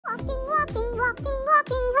walking, walking, walking,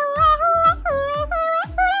 walking. Hooray, hooray, hooray, hooray, hooray,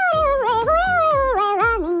 hooray, hooray, hooray.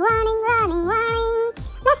 Running, running, running, running.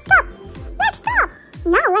 Let's stop. Let's stop.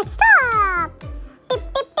 Now let's stop. Tip,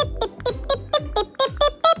 tip, tip, tip, tip, tip, tip, tip, tip, tip,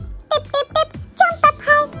 tip, tip, tip, tip. Jump up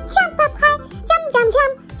high, jump up high. Jump, jump,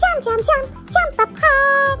 jump, jump, jump, jump.